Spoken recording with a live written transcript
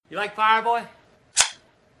You like Fireboy?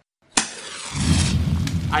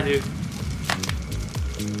 I do.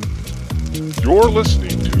 You're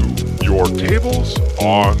listening to Your Tables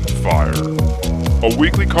on Fire, a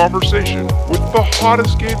weekly conversation with the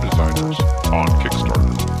hottest game designers on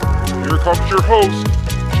Kickstarter. Here comes your host,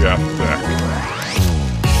 Jeff Beck.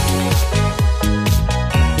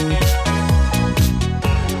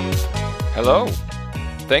 Hello.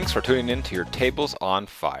 Thanks for tuning in to Your Tables on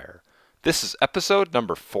Fire. This is episode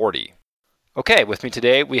number 40. Okay, with me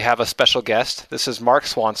today we have a special guest. This is Mark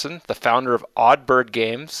Swanson, the founder of Odd Bird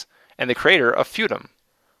Games and the creator of Feudum.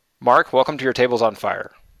 Mark, welcome to Your Tables on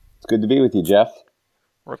Fire. It's good to be with you, Jeff.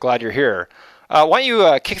 We're glad you're here. Why don't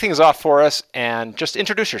you kick things off for us and just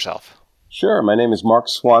introduce yourself? Sure. My name is Mark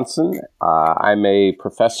Swanson. I'm a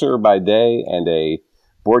professor by day and a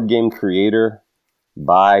board game creator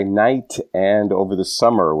by night and over the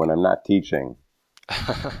summer when I'm not teaching.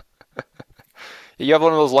 You have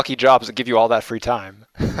one of those lucky jobs that give you all that free time.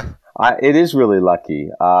 It is really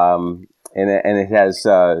lucky. And it has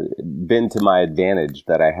been to my advantage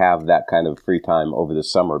that I have that kind of free time over the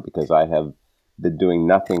summer because I have been doing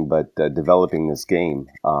nothing but developing this game.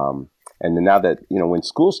 And then now that, when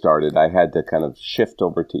school started, I had to kind of shift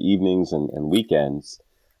over to evenings and weekends.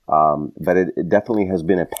 But it definitely has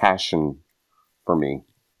been a passion for me.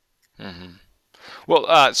 Mm-hmm.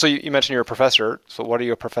 Well, so you mentioned you're a professor. So what are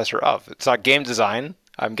you a professor of? It's not game design,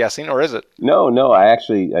 I'm guessing, or is it? No. I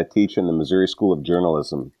actually teach in the Missouri School of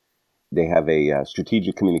Journalism. They have a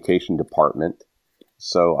strategic communication department.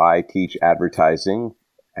 So I teach advertising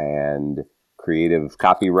and creative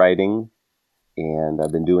copywriting. And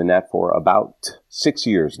I've been doing that for about 6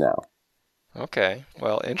 years now. Okay.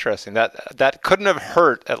 Well, interesting. That couldn't have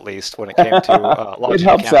hurt, at least, when it came to launching It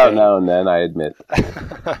helps a campaign. out now and then, I admit.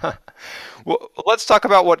 Well, let's talk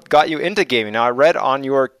about what got you into gaming. Now, I read on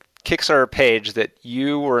your Kickstarter page that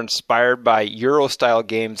you were inspired by Euro-style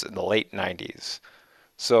games in the late 90s.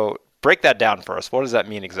 So break that down for us. What does that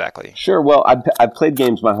mean exactly? Sure. Well, I've played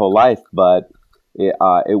games my whole life, but it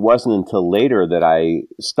wasn't until later that I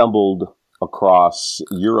stumbled across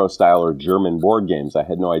Euro-style or German board games. I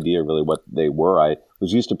had no idea really what they were. I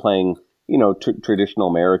was used to playing, traditional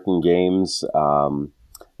American games.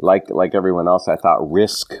 Like everyone else, I thought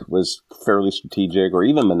Risk was fairly strategic, or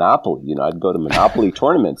even Monopoly. I'd go to Monopoly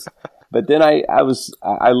tournaments. But then I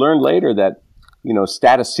learned later that,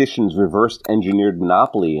 statisticians reversed engineered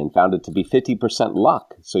Monopoly and found it to be 50%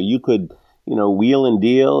 luck. So you could, wheel and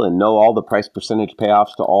deal and know all the price percentage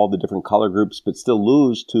payoffs to all the different color groups, but still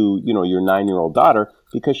lose to, your 9-year-old daughter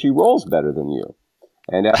because she rolls better than you.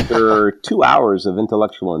 And after 2 hours of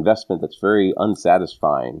intellectual investment, that's very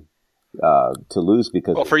unsatisfying to lose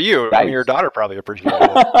because... Well, for you, your daughter probably appreciated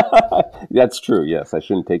it. That's true, yes. I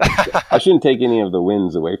shouldn't take any of the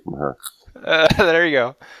wins away from her. There you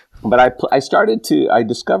go. But I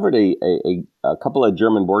discovered a couple of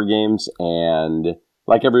German board games, and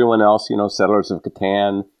like everyone else, Settlers of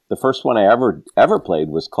Catan. The first one I ever played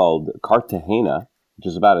was called Cartagena, which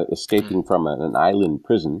is about escaping from an island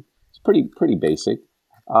prison. It's pretty basic.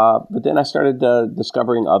 But then I started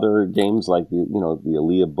discovering other games like the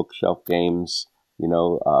Aaliyah bookshelf games,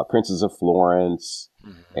 Princes of Florence,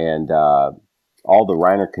 and all the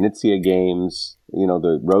Reiner Knizia games,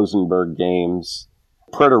 the Rosenberg games.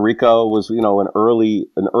 Puerto Rico was, an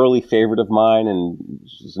early favorite of mine, and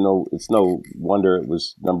it's no wonder it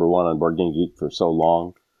was number one on Board Game Geek for so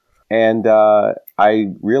long. And I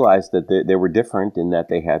realized that they were different in that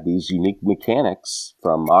they had these unique mechanics,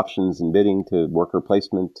 from options and bidding to worker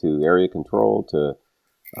placement to area control to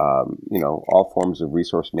all forms of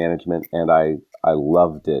resource management, and I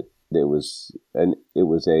loved it. It was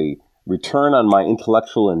a return on my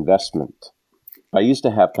intellectual investment. I used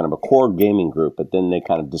to have kind of a core gaming group, but then they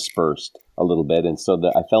kind of dispersed a little bit. And so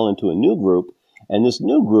I fell into a new group. And this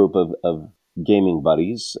new group of gaming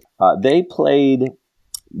buddies, they played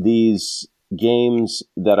these games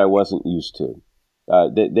that I wasn't used to.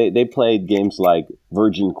 They played games like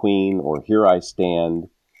Virgin Queen or Here I Stand,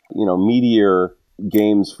 meatier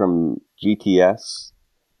games from GTS.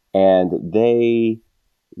 And they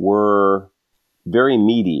were very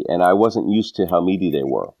meaty, and I wasn't used to how meaty they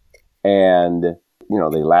were. And,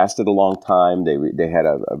 they lasted a long time. They had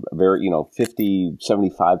a very, 50,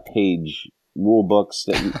 75 page rule books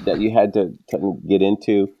that you had to get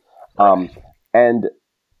into. And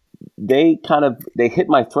they hit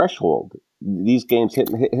my threshold. These games hit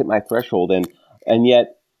my threshold. And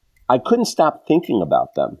yet I couldn't stop thinking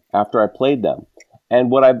about them after I played them. And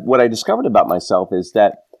what I discovered about myself is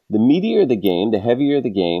that the meatier the game, the heavier the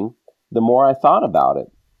game, the more I thought about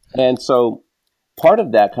it. And so part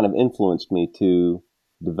of that kind of influenced me to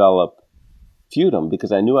develop Feudum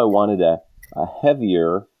because I knew I wanted a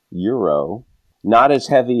heavier Euro, not as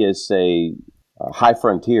heavy as, say, High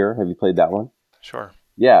Frontier. Have you played that one? Sure.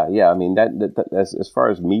 Yeah. I mean, that as far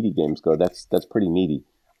as meaty games go, that's pretty meaty.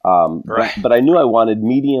 Right. But I knew I wanted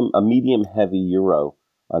a medium heavy Euro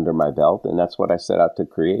under my belt, and that's what I set out to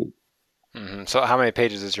create. Mm-hmm. So how many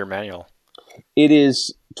pages is your manual? It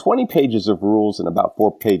is 20 pages of rules and about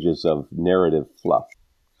 4 pages of narrative fluff.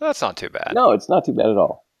 That's not too bad. No, it's not too bad at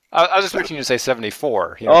all. I was expecting you to say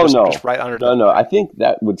 74. No. Just right under No. I think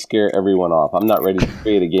that would scare everyone off. I'm not ready to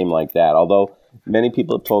create a game like that, although many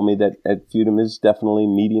people have told me that Feudum is definitely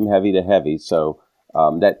medium heavy to heavy, so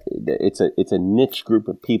that it's a niche group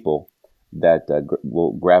of people that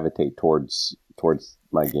will gravitate towards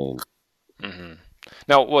my game. Mm-hmm.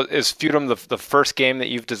 Now, is Feudum the first game that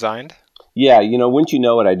you've designed? Yeah, wouldn't you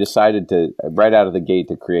know it, I decided to, right out of the gate,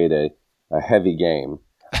 to create a heavy game.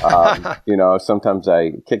 Sometimes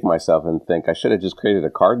I kick myself and think I should have just created a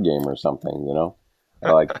card game or something,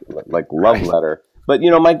 like Love Letter. But,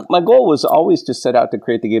 my goal was always to set out to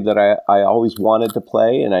create the game that I always wanted to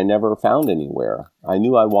play, and I never found anywhere. I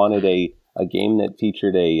knew I wanted a game that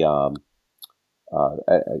featured a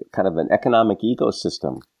kind of an economic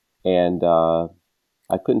ecosystem, and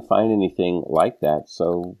I couldn't find anything like that,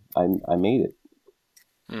 so I made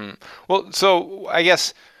it. Well, so I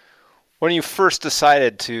guess when you first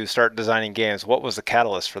decided to start designing games, what was the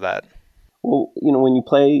catalyst for that? Well, when you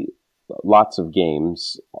play lots of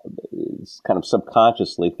games, it's kind of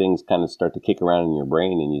subconsciously things kind of start to kick around in your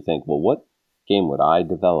brain, and you think, well, what game would I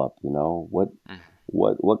develop?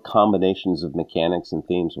 What combinations of mechanics and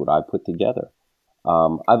themes would I put together?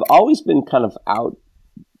 I've always been kind of out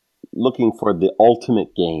looking for the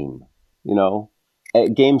ultimate game,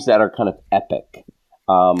 games that are kind of epic,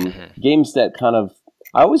 games that kind of.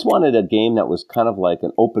 I always wanted a game that was kind of like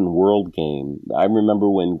an open world game. I remember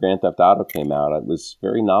when Grand Theft Auto came out, it was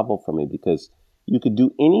very novel for me because you could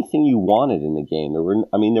do anything you wanted in the game.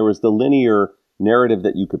 There was the linear narrative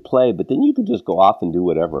that you could play, but then you could just go off and do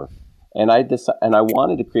whatever. And I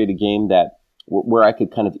wanted to create a game where I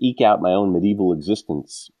could kind of eke out my own medieval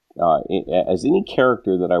existence as any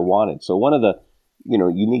character that I wanted. So one of the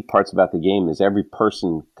unique parts about the game is every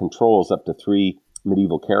person controls up to 3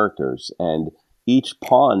 medieval characters, and each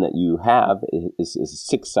pawn that you have is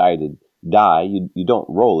a 6-sided die. You don't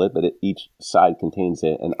roll it, but each side contains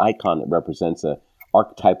an icon that represents a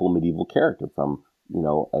archetypal medieval character from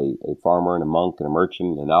a farmer and a monk and a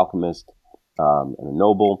merchant and an alchemist and a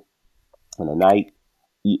noble and a knight.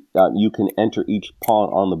 You can enter each pawn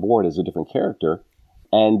on the board as a different character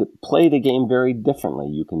and play the game very differently.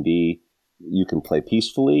 You can play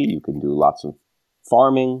peacefully. You can do lots of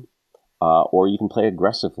farming. Or you can play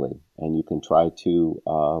aggressively, and you can try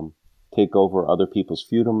to take over other people's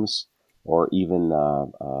feudums, or even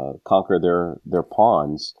conquer their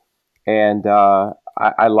pawns. And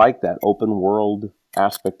I like that open world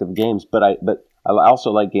aspect of games, but I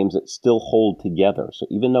also like games that still hold together. So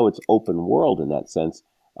even though it's open world in that sense,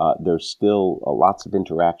 there's still lots of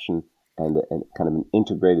interaction and kind of an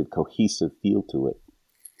integrated, cohesive feel to it.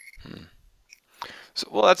 So,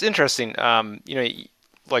 well, that's interesting.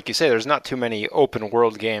 Like you say, there's not too many open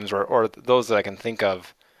world games, or those that I can think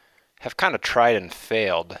of have kind of tried and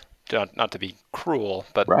failed. Not to be cruel,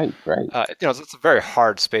 but right. It's a very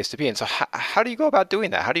hard space to be in. So how do you go about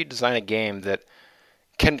doing that? How do you design a game that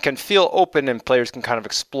can feel open and players can kind of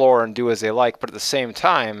explore and do as they like, but at the same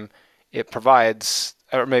time it provides,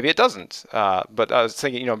 or maybe it doesn't. But I was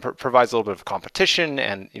thinking, provides a little bit of competition,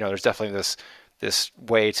 and there's definitely this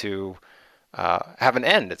way to have an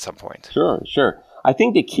end at some point. Sure. I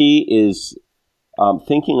think the key is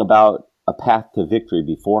thinking about a path to victory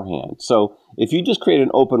beforehand. So if you just create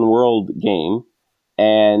an open world game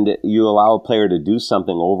and you allow a player to do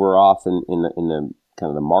something over or off in the kind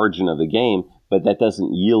of the margin of the game, but that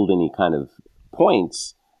doesn't yield any kind of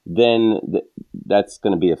points, then that's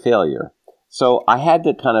going to be a failure. So I had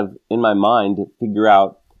to kind of, in my mind, figure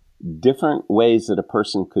out different ways that a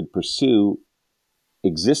person could pursue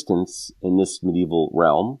existence in this medieval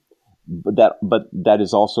realm, but that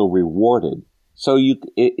is also rewarded. So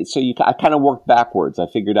I kind of worked backwards. I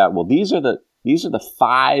figured out, well, these are the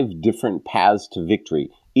 5 different paths to victory.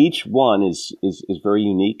 Each one is very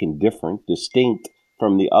unique and different, distinct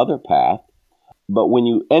from the other path. But when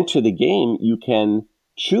you enter the game, you can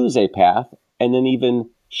choose a path and then even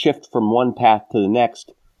shift from one path to the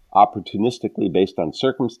next opportunistically based on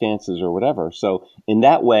circumstances or whatever. So in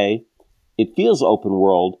that way, it feels open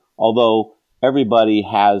world, although everybody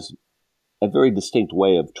has a very distinct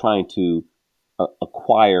way of trying to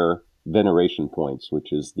acquire veneration points,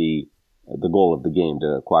 which is the goal of the game, to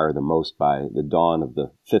acquire the most by the dawn of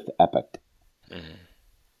the 5th epoch.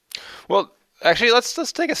 Well, actually,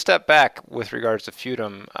 let's take a step back with regards to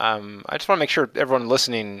Feudum. I just want to make sure everyone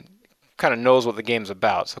listening kind of knows what the game's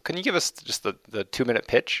about. So can you give us just the 2-minute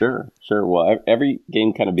pitch? Sure. Well, every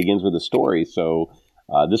game kind of begins with a story. So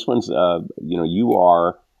this one's,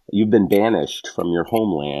 you've been banished from your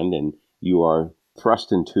homeland, and you are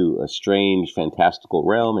thrust into a strange, fantastical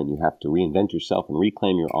realm, and you have to reinvent yourself and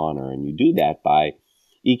reclaim your honor. And you do that by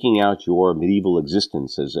eking out your medieval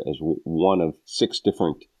existence as one of 6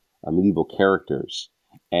 different medieval characters.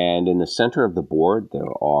 And in the center of the board,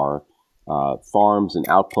 there are farms and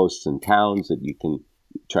outposts and towns that you can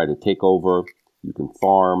try to take over. You can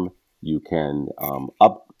farm. You can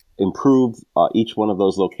improve each one of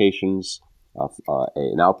those locations.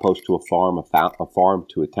 An outpost to a farm, a farm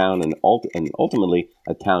to a town, and ultimately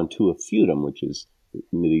a town to a feudum, which is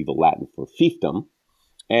medieval Latin for fiefdom.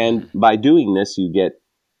 And by doing this, you get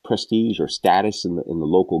prestige or status in the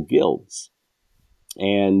local guilds.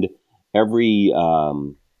 And at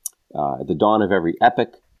the dawn of every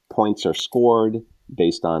epoch, points are scored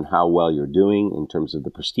based on how well you're doing in terms of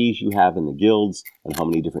the prestige you have in the guilds and how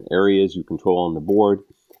many different areas you control on the board.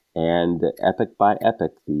 And epoch by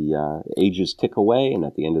epoch, the ages tick away, and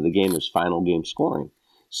at the end of the game, there's final game scoring.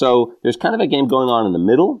 So there's kind of a game going on in the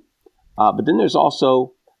middle, but then there's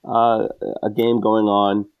also a game going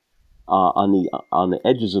on the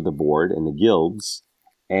edges of the board and the guilds,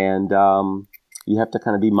 and you have to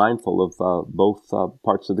kind of be mindful of both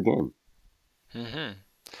parts of the game. Mm-hmm.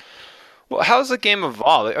 Well, how has the game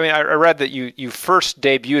evolved? I mean, I read that you first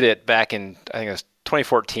debuted it back in, I think it was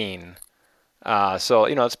 2014. So,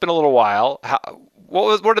 it's been a little while.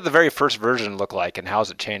 What did the very first version look like, and how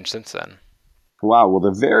has it changed since then? Wow. Well,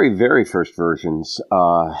 the very, very first versions,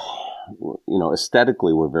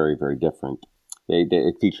 aesthetically were very, very different.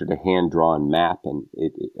 It featured a hand-drawn map, and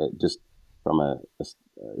it just from a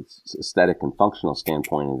aesthetic and functional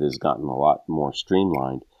standpoint, it has gotten a lot more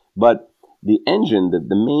streamlined. But the engine,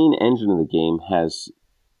 the main engine of the game, has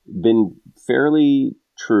been fairly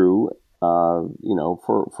true,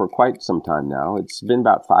 for quite some time now. It's been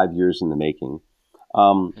about 5 years in the making.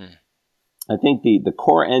 I think the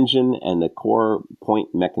core engine and the core point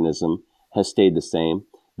mechanism has stayed the same.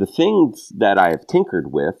 The things that I have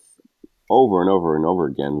tinkered with over and over and over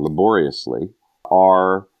again, laboriously,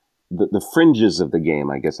 are the fringes of the game,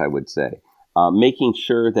 I guess I would say. Making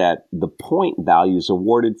sure that the point values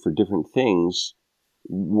awarded for different things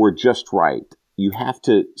were just right. You have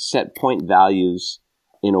to set point values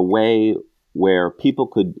in a way where people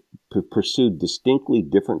could pursue distinctly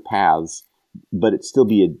different paths, but it still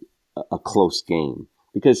be a close game.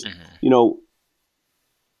 Because,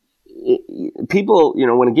 people,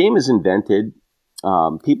 when a game is invented,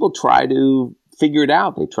 people try to figure it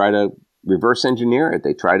out. They try to reverse engineer it.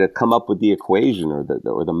 They try to come up with the equation or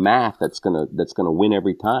the math that's gonna win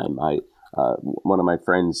every time. One of my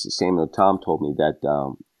friends, Samuel Tom, told me that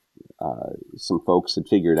some folks had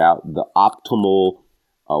figured out the optimal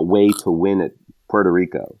way to win at Puerto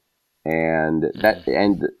Rico, and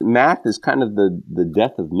math is kind of the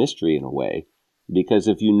death of mystery in a way, because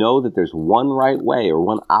if you know that there's one right way or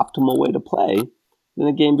one optimal way to play, then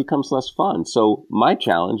the game becomes less fun. So my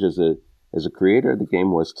challenge as a creator of the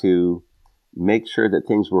game was to make sure that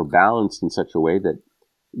things were balanced in such a way that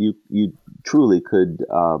you truly could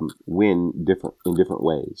win in different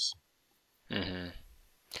ways. Mm-hmm.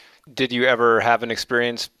 Did you ever have an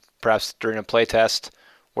experience, perhaps during a playtest,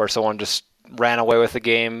 where someone just ran away with the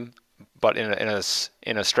game, but in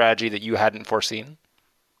a strategy that you hadn't foreseen?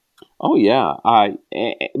 Oh yeah,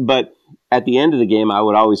 but at the end of the game, I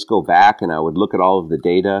would always go back and I would look at all of the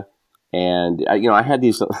data. And, I had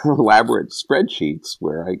these elaborate spreadsheets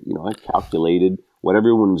where I calculated what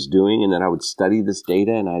everyone was doing, and then I would study this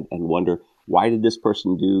data and wonder, why did this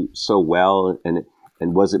person do so well? And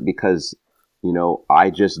was it because, I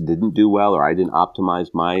just didn't do well, or I didn't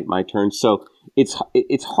optimize my turn? So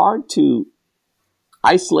it's hard to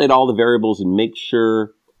isolate all the variables and make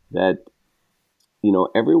sure that,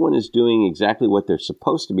 everyone is doing exactly what they're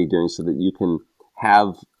supposed to be doing, so that you can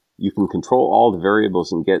control all the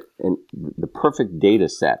variables and get the perfect data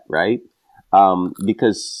set, right?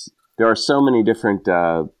 Because there are so many different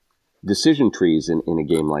decision trees in a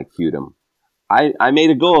game like Feudum. I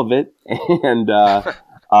made a go of it, and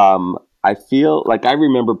I feel like I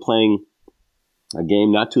remember playing a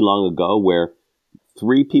game not too long ago where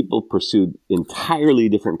 3 people pursued entirely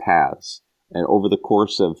different paths, and over the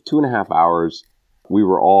course of 2.5 hours, we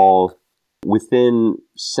were all within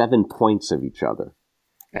 7 points of each other.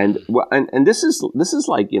 And this is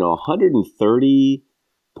like 130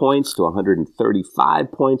 points to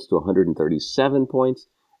 135 points to 137 points,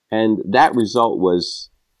 and that result was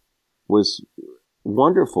was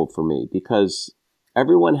wonderful for me because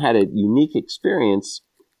everyone had a unique experience,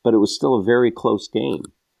 but it was still a very close game.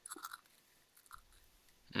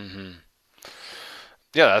 Mm-hmm.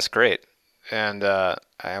 Yeah, that's great. And I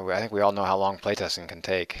think we all know how long playtesting can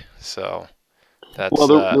take. So Well,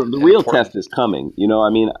 that's the an real important. test is coming. I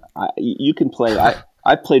mean, you can play.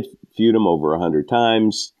 I played Feudum over 100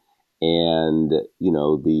 times, and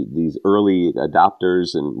these early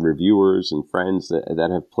adopters and reviewers and friends that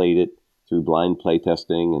have played it through blind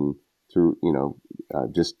playtesting and through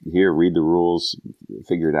just here read the rules,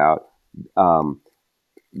 figure it out. Um,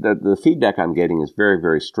 the feedback I'm getting is very,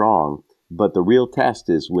 very strong, but the real test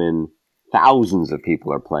is when thousands of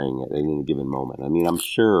people are playing it at any given moment. I mean, I'm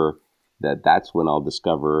sure that's when I'll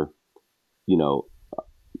discover, you know,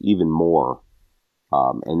 even more,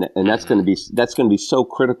 and that's going to be so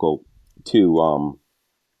critical to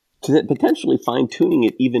potentially fine tuning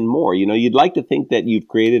it even more. You'd like to think that you've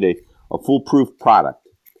created a foolproof product,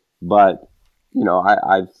 but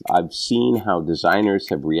I've seen how designers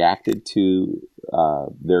have reacted to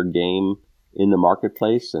their game in the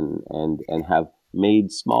marketplace and have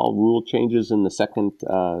made small rule changes in the second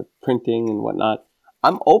printing and whatnot.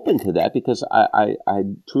 I'm open to that because I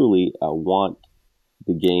truly want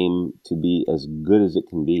the game to be as good as it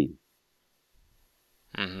can be.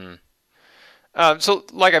 Mm-hmm. So,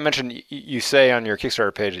 like I mentioned, you say on your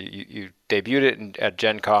Kickstarter page that you debuted it at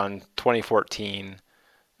Gen Con 2014,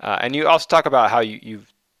 and you also talk about how you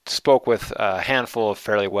spoke with a handful of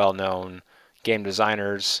fairly well-known game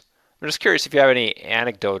designers. I'm just curious if you have any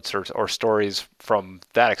anecdotes or stories from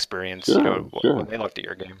that experience, Sure. when they looked at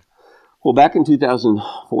your game. Well, back in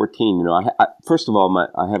 2014, first of all,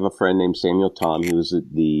 I have a friend named Samuel Tom. He was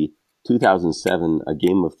the 2007 A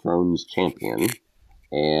Game of Thrones champion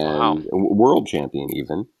Wow. and world champion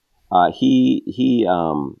even. He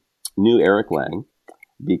knew Eric Lang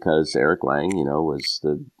because Eric Lang, was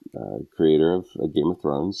the creator of Game of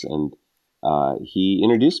Thrones, and he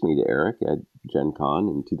introduced me to Eric at Gen Con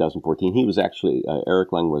in 2014. He was actually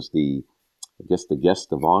Eric Lang was the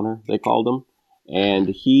guest of honor, they called him. And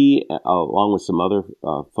he, along with some other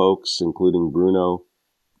folks, including Bruno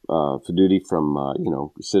Feudum from,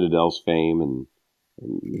 Citadel's fame, and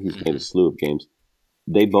he's made a slew of games.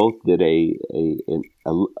 They both did a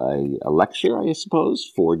lecture, I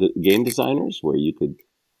suppose, for game designers where you could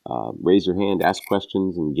raise your hand, ask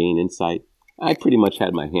questions, and gain insight. I pretty much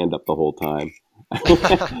had my hand up the whole time.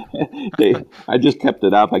 I just kept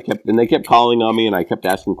it up. And they kept calling on me, and I kept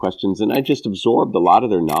asking questions, and I just absorbed a lot of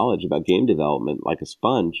their knowledge about game development like a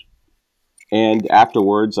sponge. And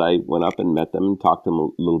afterwards, I went up and met them and talked to them a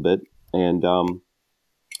little bit, and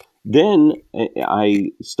then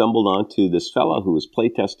I stumbled onto this fellow who was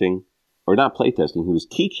playtesting, or not playtesting, he was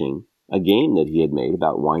teaching a game that he had made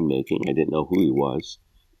about winemaking. I didn't know who he was,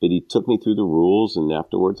 but he took me through the rules, and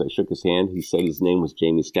afterwards I shook his hand. He said his name was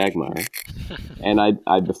Jamie Stagmeyer, and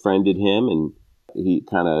I befriended him, and he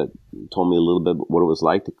kind of told me a little bit what it was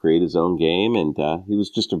like to create his own game, and he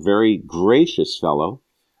was just a very gracious fellow.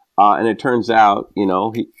 And it turns out, he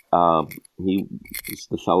was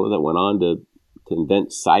the fellow that went on to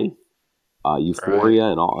invent Scythe, Euphoria,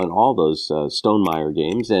 Right. and all those Stonemeyer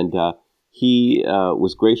games. And he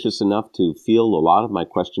was gracious enough to field a lot of my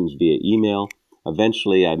questions via email.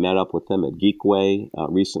 Eventually, I met up with him at Geekway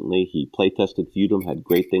recently. He playtested Feudum, had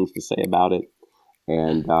great things to say about it.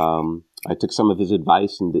 And I took some of his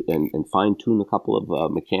advice and fine-tuned a couple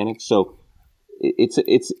of mechanics. So it's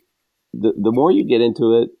the more you get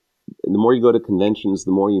into it, the more you go to conventions,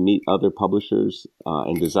 the more you meet other publishers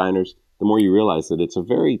and designers, the more you realize that it's a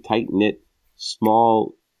very tight-knit,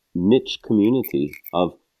 small, niche community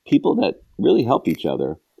of people that really help each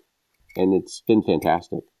other. And it's been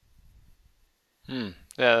fantastic. Yeah,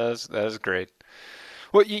 that is great.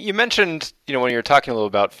 Well, you mentioned, when you were talking a little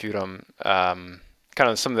about Feudum, kind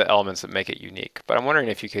of some of the elements that make it unique. But I'm wondering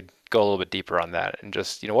if you could go a little bit deeper on that and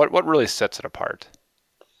just, what really sets it apart?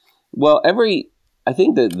 Well, I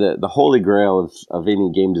think that the holy grail of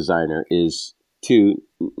any game designer is to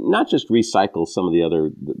not just recycle some of the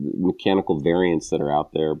other mechanical variants that are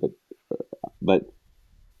out there, but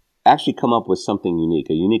actually come up with something unique,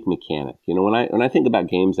 a unique mechanic. When I think about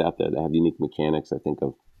games out there that have unique mechanics, I think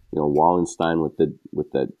of Wallenstein with the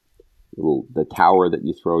tower that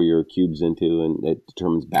you throw your cubes into and it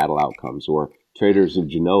determines battle outcomes, or Traders of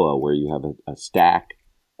Genoa, where you have a stack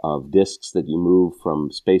of discs that you move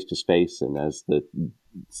from space to space, and as the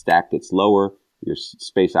stack gets lower, your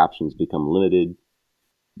space options become limited.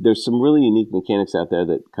 There's some really unique mechanics out there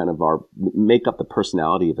that kind of make up the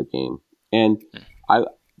personality of a game. And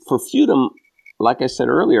for Feudum, like I said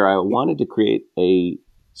earlier, I wanted to create a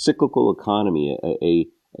cyclical economy,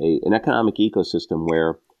 an economic ecosystem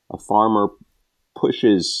where a farmer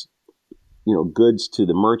pushes goods to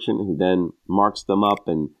the merchant, who then marks them up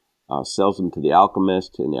and sells them to the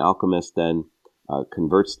alchemist, and the alchemist then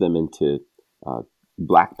converts them into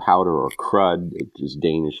black powder or crud, which is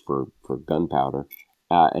Danish for gunpowder,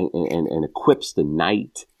 and equips the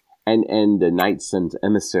knight, and the knight sends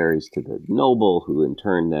emissaries to the noble, who in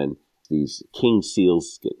turn then these king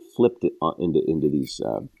seals get flipped into these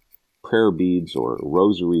prayer beads or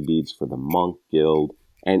rosary beads for the monk guild,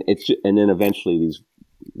 and then eventually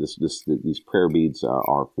these prayer beads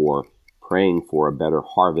are for praying for a better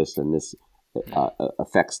harvest, and this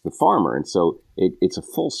affects the farmer, and so it's a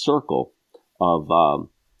full circle of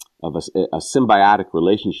a symbiotic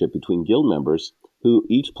relationship between guild members who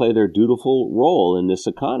each play their dutiful role in this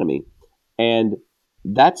economy, and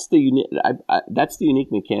that's the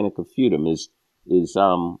unique mechanic of Feudum is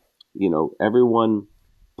everyone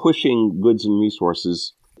pushing goods and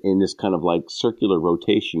resources in this kind of like circular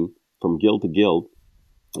rotation from guild to guild,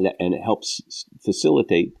 and it helps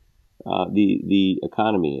facilitate the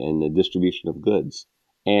economy and the distribution of goods.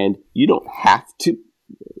 And you don't have to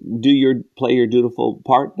play your dutiful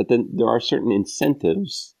part, but then there are certain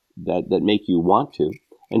incentives that make you want to.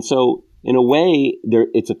 And so, in a way,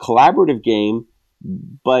 it's a collaborative game,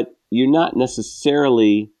 but you're not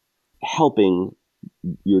necessarily helping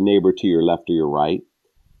your neighbor to your left or your right,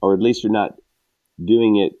 or at least you're not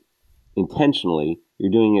doing it intentionally.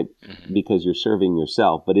 You're doing it because you're serving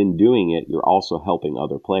yourself, but in doing it, you're also helping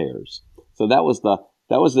other players. So that was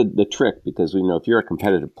the trick, because if you're a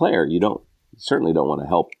competitive player, you certainly don't want to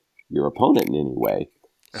help your opponent in any way.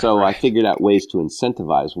 So right. I figured out ways to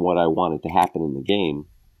incentivize what I wanted to happen in the game,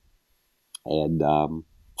 and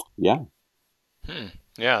yeah.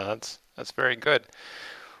 Yeah, that's very good.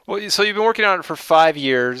 Well, so you've been working on it for 5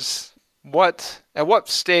 years. At what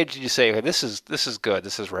stage did you say, okay, this is good,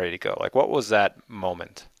 this is ready to go? Like, what was that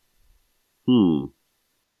moment?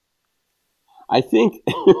 I think,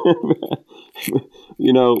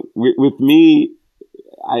 with me,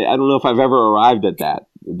 I don't know if I've ever arrived at that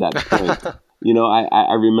point.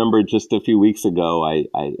 I remember just a few weeks ago, I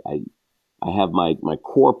have my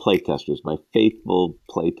core playtesters, my faithful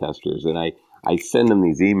playtesters, and I send them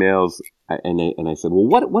these emails, and I said, well,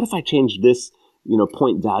 what if I change this,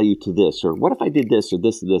 point value to this, or what if I did this or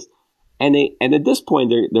this or this, and at this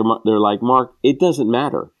point they're like, Mark, it doesn't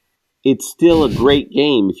matter. It's still a great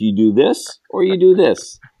game if you do this or you do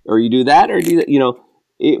this or you do that or do that.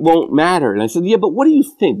 It won't matter. And I said, yeah, but what do you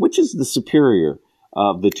think? Which is the superior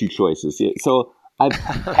of the two choices? Yeah, so I've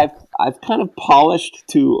kind of polished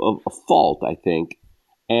to a fault, I think,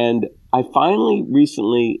 and I finally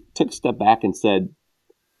recently took a step back and said,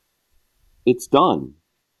 it's done.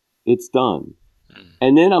 It's done.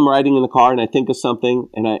 And then I'm riding in the car and I think of something,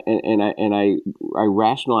 and I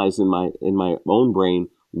rationalize in my own brain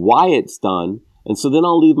why it's done, and so then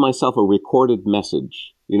I'll leave myself a recorded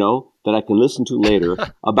message, that I can listen to later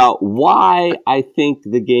about why I think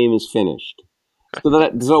the game is finished.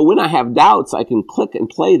 So when I have doubts, I can click and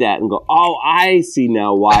play that and go, oh, I see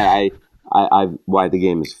now why why the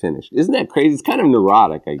game is finished. Isn't that crazy? It's kind of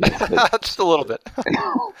neurotic, I guess. Just a little bit.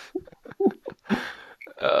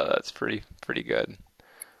 That's pretty good.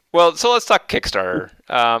 Well, so let's talk Kickstarter.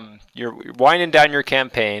 You're winding down your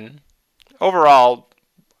campaign. Overall,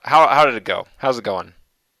 how did it go? How's it going?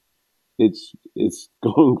 It's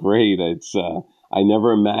going great. I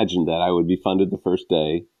never imagined that I would be funded the first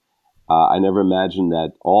day. I never imagined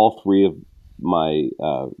that all three of my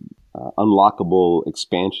unlockable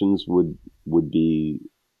expansions would be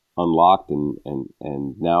unlocked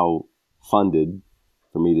and now funded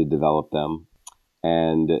for me to develop them.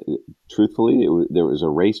 And truthfully, there was a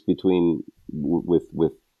race with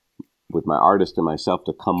my artist and myself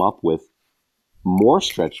to come up with more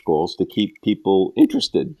stretch goals to keep people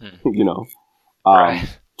interested.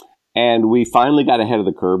 Right. And we finally got ahead of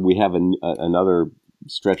the curve. We have another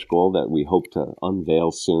stretch goal that we hope to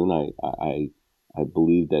unveil soon. I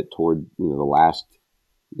believe that toward the last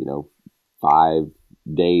 5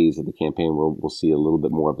 days of the campaign, we'll see a little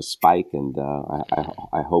bit more of a spike, and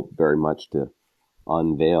I hope very much to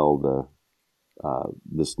unveil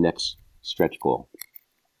this next stretch goal.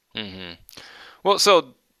 Mm-hmm. Well,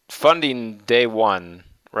 so funding day one,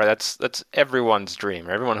 right? That's everyone's dream.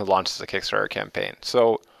 Everyone who launches a Kickstarter campaign.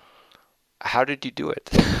 So, how did you do it?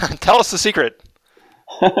 Tell us the secret.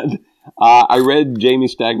 I read Jamie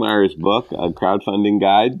Stagmeyer's book, A Crowdfunding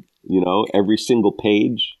Guide. Every single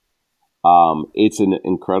page. It's an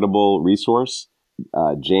incredible resource.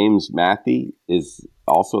 James Matthey is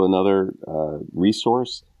also another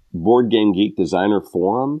resource. Board Game Geek Designer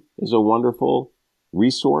Forum is a wonderful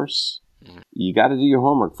resource. You got to do your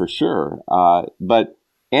homework for sure. But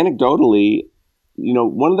anecdotally,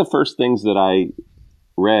 one of the first things that I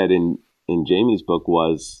read in Jamie's book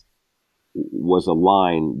was a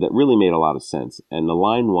line that really made a lot of sense. And the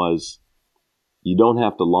line was, you don't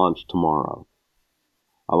have to launch tomorrow.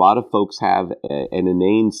 A lot of folks have an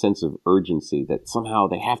inane sense of urgency that somehow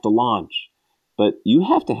they have to launch. But you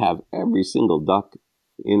have to have every single duck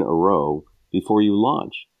in a row before you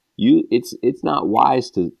launch. It's not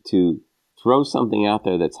wise to throw something out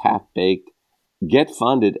there that's half-baked, get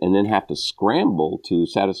funded, and then have to scramble to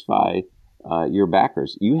satisfy your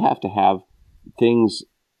backers. You have to have things,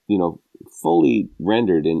 fully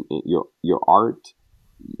rendered in your art.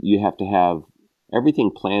 You have to have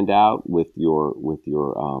everything planned out with your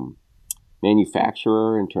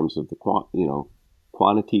manufacturer in terms of the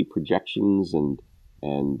quantity projections,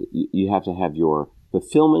 and you have to have your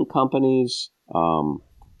fulfillment companies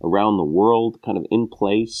around the world kind of in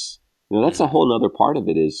place. That's a whole other part of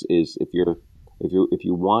it. Is if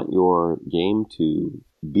you want your game to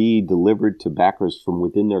be delivered to backers from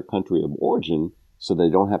within their country of origin, so they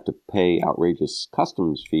don't have to pay outrageous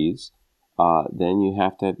customs fees, then you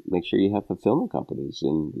have to make sure you have fulfillment companies,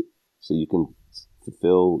 and so you can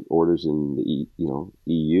fulfill orders in the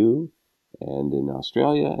EU and in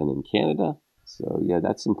Australia and in Canada. So yeah,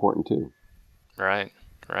 that's important too. Right.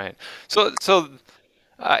 So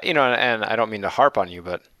and I don't mean to harp on you,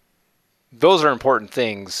 but those are important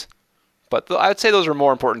things. But I would say those are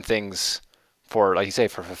more important things for, like you say,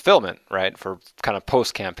 for fulfillment, right? For kind of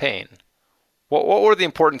post-campaign. What were the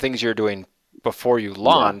important things you're doing before you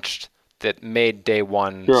launched that made day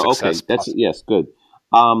one success possible? Yes, good.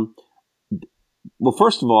 Well,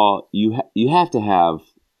 first of all, you have to have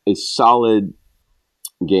a solid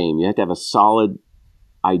game. You have to have a solid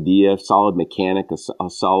idea, solid mechanic, a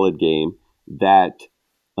solid game that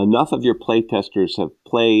enough of your playtesters have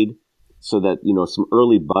played so that some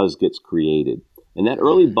early buzz gets created. And that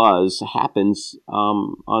early buzz happens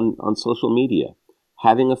on social media.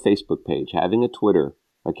 Having a Facebook page, having a Twitter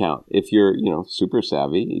account. If you're super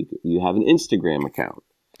savvy, you have an Instagram account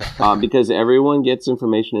because everyone gets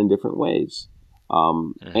information in different ways.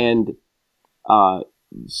 And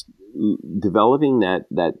developing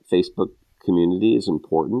that Facebook community is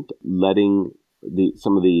important. Letting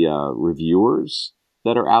some of the reviewers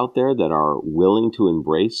that are out there that are willing to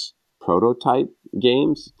embrace prototype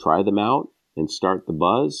games, try them out and start the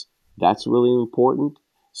buzz. That's really important,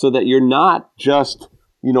 so that you're not just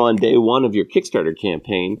on day one of your Kickstarter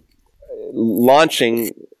campaign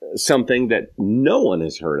launching something that no one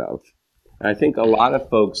has heard of. And I think a lot of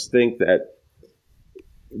folks think that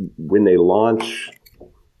when they launch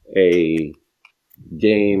a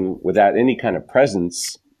game without any kind of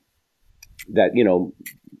presence, that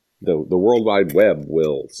the World Wide Web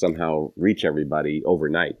will somehow reach everybody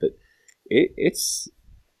overnight. But it's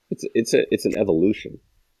an evolution,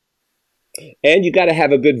 and you got to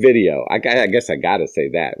have a good video. I guess I got to say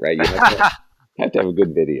that, right? You have to have a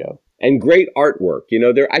good video and great artwork.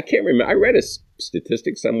 I can't remember. I read a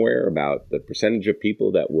statistic somewhere about the percentage of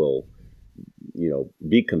people that will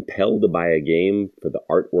be compelled to buy a game for the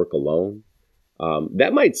artwork alone.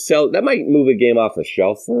 That might move a game off the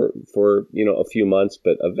shelf for a few months,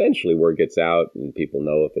 but eventually word gets out and people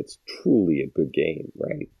know if it's truly a good game,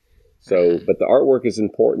 right? So, but the artwork is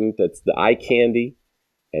important. That's the eye candy,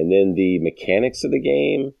 and then the mechanics of the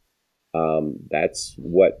game. That's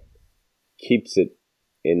what keeps it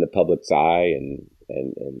in the public's eye and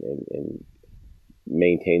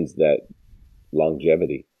maintains that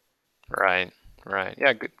longevity. Right.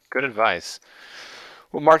 Yeah, good advice.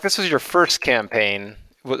 Well, Mark, this was your first campaign.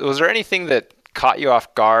 Was there anything that caught you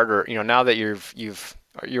off guard, or now that you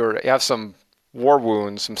have some war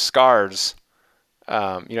wounds, some scars?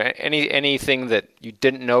 Anything that you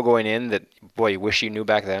didn't know going in that, boy, you wish you knew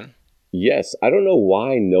back then? Yes. I don't know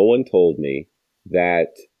why no one told me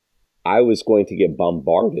that I was going to get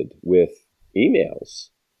bombarded with emails.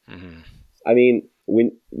 Mm-hmm. I mean,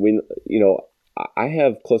 when I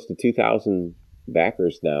have close to 2,000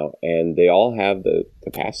 backers now, and they all have the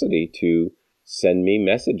capacity to send me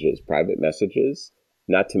messages, private messages,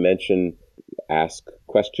 not to mention ask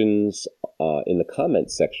questions in the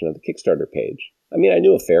comments section of the Kickstarter page. I mean, I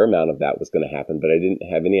knew a fair amount of that was going to happen, but I didn't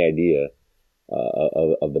have any idea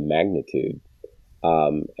of the magnitude.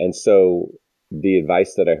 And so the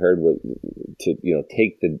advice that I heard was to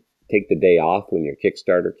take the day off when your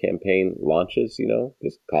Kickstarter campaign launches.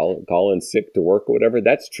 Just call in sick to work or whatever.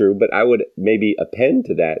 That's true, but I would maybe append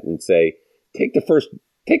to that and say take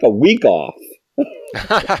a week off.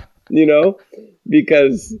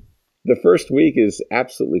 Because the first week is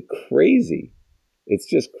absolutely crazy. It's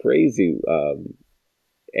just crazy.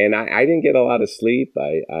 And I didn't get a lot of sleep.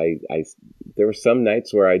 There were some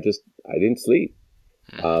nights where I didn't sleep.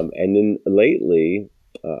 And then lately,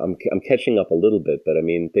 I'm catching up a little bit, but I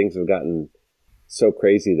mean, things have gotten so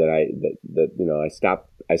crazy that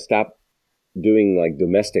I stopped doing like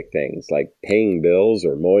domestic things like paying bills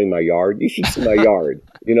or mowing my yard. You should see my yard.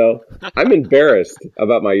 I'm embarrassed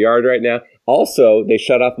about my yard right now. Also, they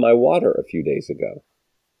shut off my water a few days ago.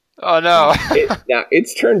 Oh no! Now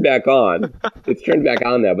it's turned back on. It's turned back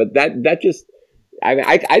on now, but that just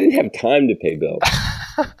I didn't have time to pay bills.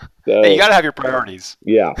 So, hey, you gotta have your priorities.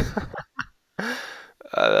 Yeah.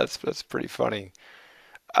 That's pretty funny.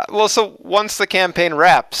 Well, so once the campaign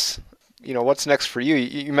wraps, what's next for you?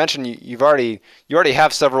 You mentioned you already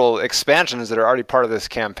have several expansions that are already part of this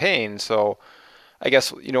campaign. So I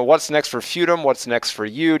guess what's next for Feudum? What's next for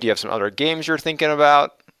you? Do you have some other games you're thinking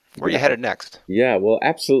about? Where are you headed next? Yeah, well,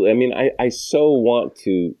 absolutely. I mean, I so want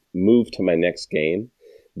to move to my next game,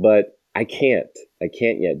 but I can't. I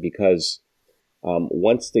can't yet because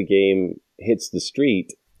once the game hits the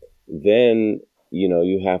street, then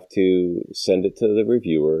you have to send it to the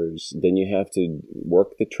reviewers. Then you have to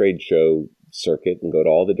work the trade show circuit and go to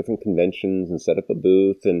all the different conventions and set up a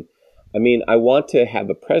booth. And I mean, I want to have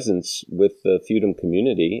a presence with the Feudum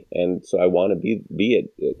community, and so I want to be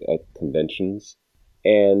at conventions.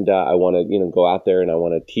 And I want to, go out there and I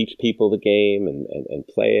want to teach people the game and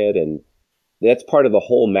play it. And that's part of the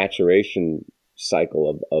whole maturation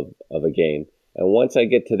cycle of a game. And once I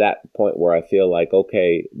get to that point where I feel like,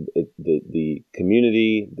 okay, the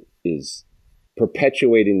community is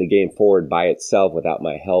perpetuating the game forward by itself without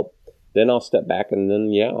my help, then I'll step back and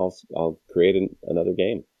then, I'll create another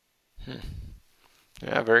game.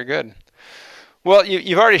 Yeah, very good. Well,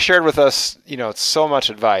 you've already shared with us, so much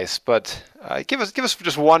advice, but give us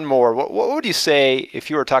just one more. What would you say if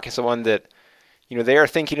you were talking to someone that, they are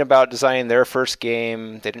thinking about designing their first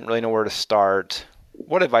game, they didn't really know where to start?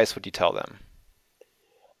 What advice would you tell them?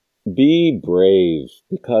 Be brave,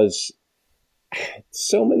 because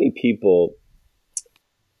so many people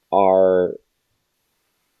are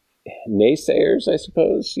naysayers, I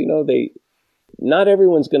suppose. Not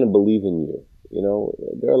everyone's going to believe in you.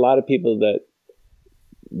 There are a lot of people that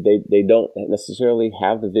they don't necessarily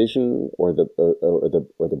have the vision or the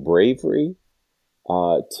bravery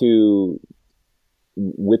to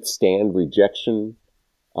withstand rejection,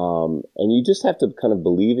 and you just have to kind of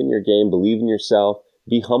believe in your game, believe in yourself,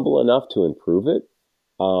 be humble enough to improve it,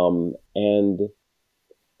 and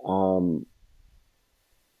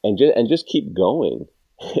just keep going.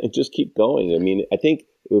 Just keep going. I mean, I think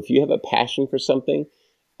if you have a passion for something,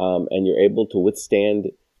 and you're able to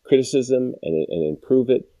withstand criticism and improve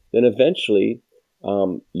it, then eventually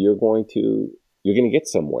you're going to get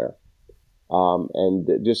somewhere. And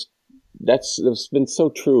that's been so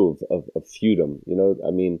true of Feudum.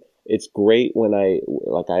 I mean, it's great when I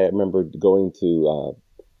remember going to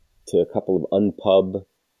a couple of unpub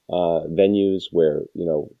venues where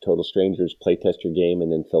total strangers play test your game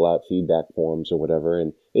and then fill out feedback forms or whatever,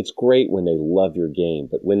 and it's great when they love your game.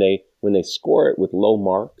 But when they score it with low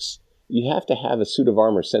marks, you have to have a suit of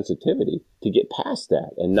armor sensitivity to get past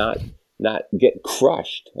that and not get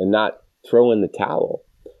crushed and not throw in the towel.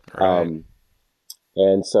 Right.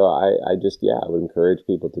 And so I would encourage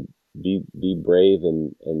people to be brave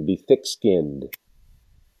and be thick-skinned.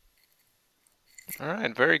 All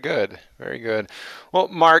right, very good. Very good. Well,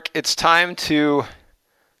 Mark, it's time to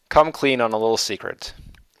come clean on a little secret,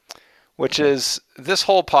 which is this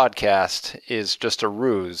whole podcast is just a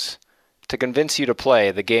ruse to convince you to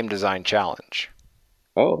play the Game Design Challenge.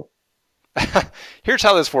 Oh. Here's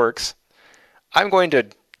how this works. I'm going to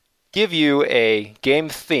give you a game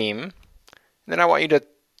theme, and then I want you to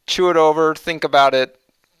chew it over, think about it,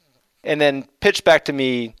 and then pitch back to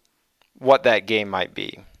me what that game might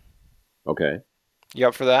be. Okay. You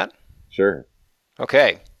up for that? Sure.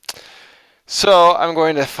 Okay. So I'm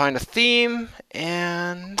going to find a theme,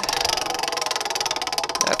 and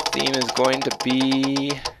that theme is going to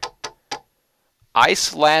be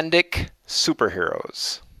Icelandic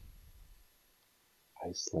superheroes.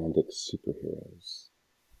 Icelandic superheroes.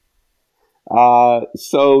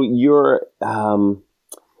 So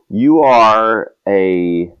you are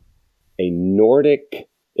a Nordic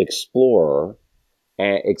explorer,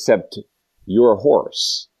 except you're a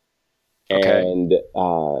horse. Okay. And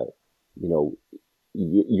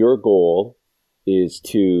your goal is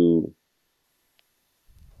to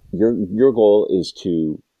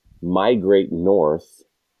migrate north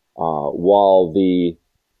while the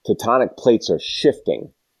tectonic plates are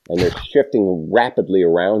shifting, and they're shifting rapidly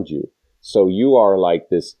around you. So you are like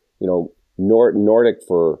this, Nordic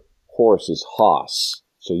for horse is Haas.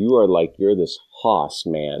 So you're this hoss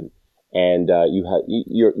man, and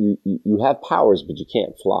you have powers, but you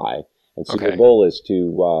can't fly, and so your Okay. goal is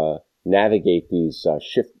to navigate these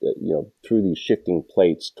through these shifting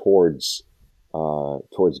plates towards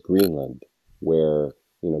Greenland, where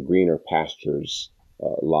greener pastures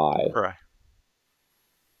lie. Right.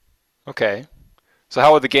 Okay. So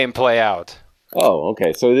how would the game play out? Oh,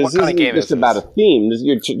 okay. So this What kind of isn't game is just about a this? theme.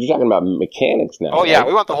 You're talking about mechanics now, Oh yeah, right?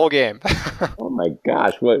 we want the whole game. Oh my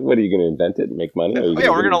gosh, what are you going to invent it and make money? Are you Oh yeah,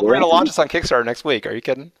 we're gonna gonna we're gonna launch this on Kickstarter next week. Are you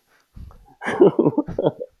kidding?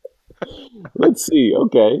 Let's see.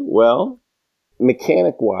 Okay, well,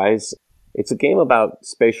 mechanic wise, it's a game about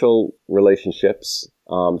spatial relationships.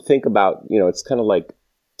 Think about, it's kind of like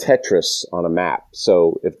Tetris on a map.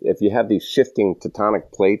 So if you have these shifting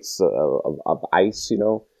tectonic plates of ice,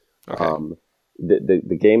 Okay.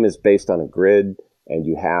 the game is based on a grid, and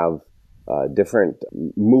you have different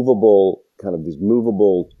movable, kind of these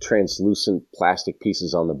movable translucent plastic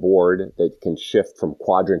pieces on the board that can shift from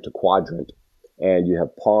quadrant to quadrant. And you have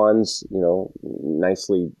pawns,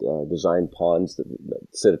 nicely designed pawns that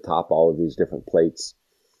sit atop all of these different plates.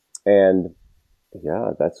 And yeah,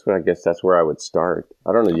 I guess that's where I would start.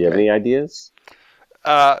 I don't know. Do you have Okay. any ideas?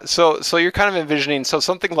 So you're kind of envisioning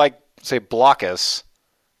something like, say, Blockus.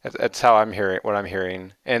 That's how I'm hearing what I'm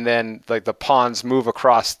hearing, and then like the pawns move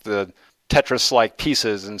across the Tetris-like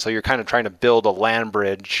pieces, and so you're kind of trying to build a land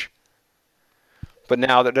bridge. But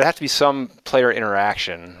now there has to be some player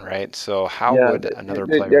interaction, right? So how Yeah, would another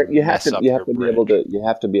player you have mess to up you your have to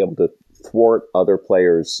be able bridge? to thwart other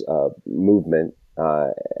players' movement.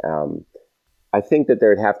 I think that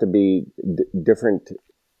there'd have to be different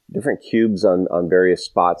cubes on various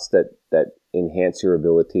spots that enhance your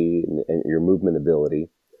ability and your movement ability.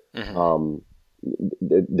 Mm-hmm.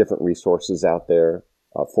 Different resources out there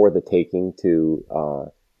for the taking to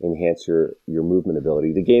enhance your movement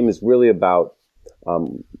ability. The game is really about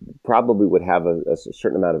probably would have a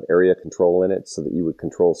certain amount of area control in it, so that you would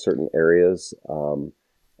control certain areas,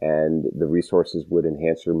 and the resources would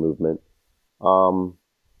enhance your movement.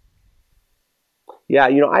 Yeah,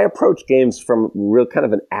 I approach games from real kind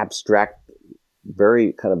of an abstract,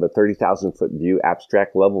 very kind of a 30,000 foot view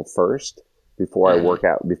abstract level first before I Mm-hmm.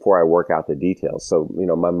 work out the details. So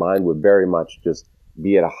my mind would very much just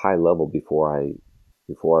be at a high level before I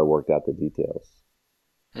worked out the details.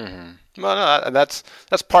 Mm-hmm. Well, no, that's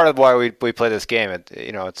part of why we play this game.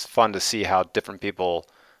 It's fun to see how different people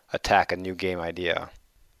attack a new game idea.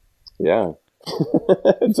 Yeah,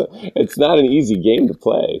 it's not an easy game to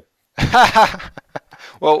play.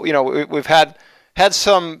 Well, we've had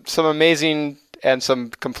some amazing and some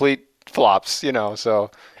complete flops,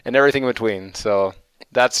 so, and everything in between. So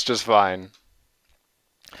that's just fine.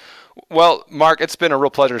 Well, Mark, it's been a real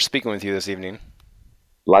pleasure speaking with you this evening.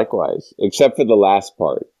 Likewise, except for the last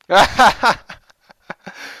part.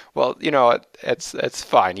 Well, it's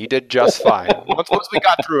fine. You did just fine. Once we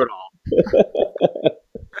got through it all.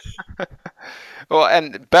 Well,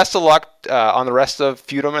 and best of luck on the rest of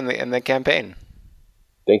Feudum and the campaign.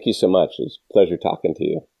 Thank you so much. It was a pleasure talking to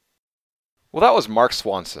you. Well, that was Mark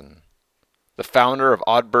Swanson, the founder of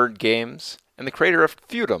Oddbird Games and the creator of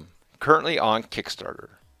Feudum, currently on Kickstarter.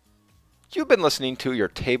 You've been listening to Your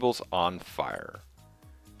Tables on Fire.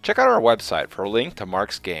 Check out our website for a link to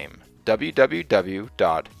Mark's game,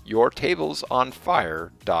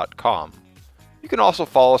 www.yourtablesonfire.com. You can also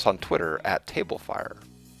follow us on Twitter at Tablefire.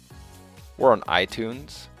 We're on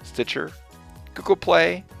iTunes, Stitcher, Google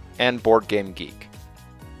Play, and Board Game Geek.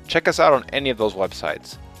 Check us out on any of those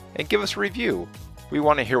websites and give us a review. We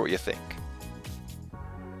want to hear what you think.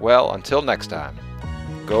 Well, until next time,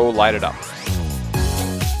 go light it up.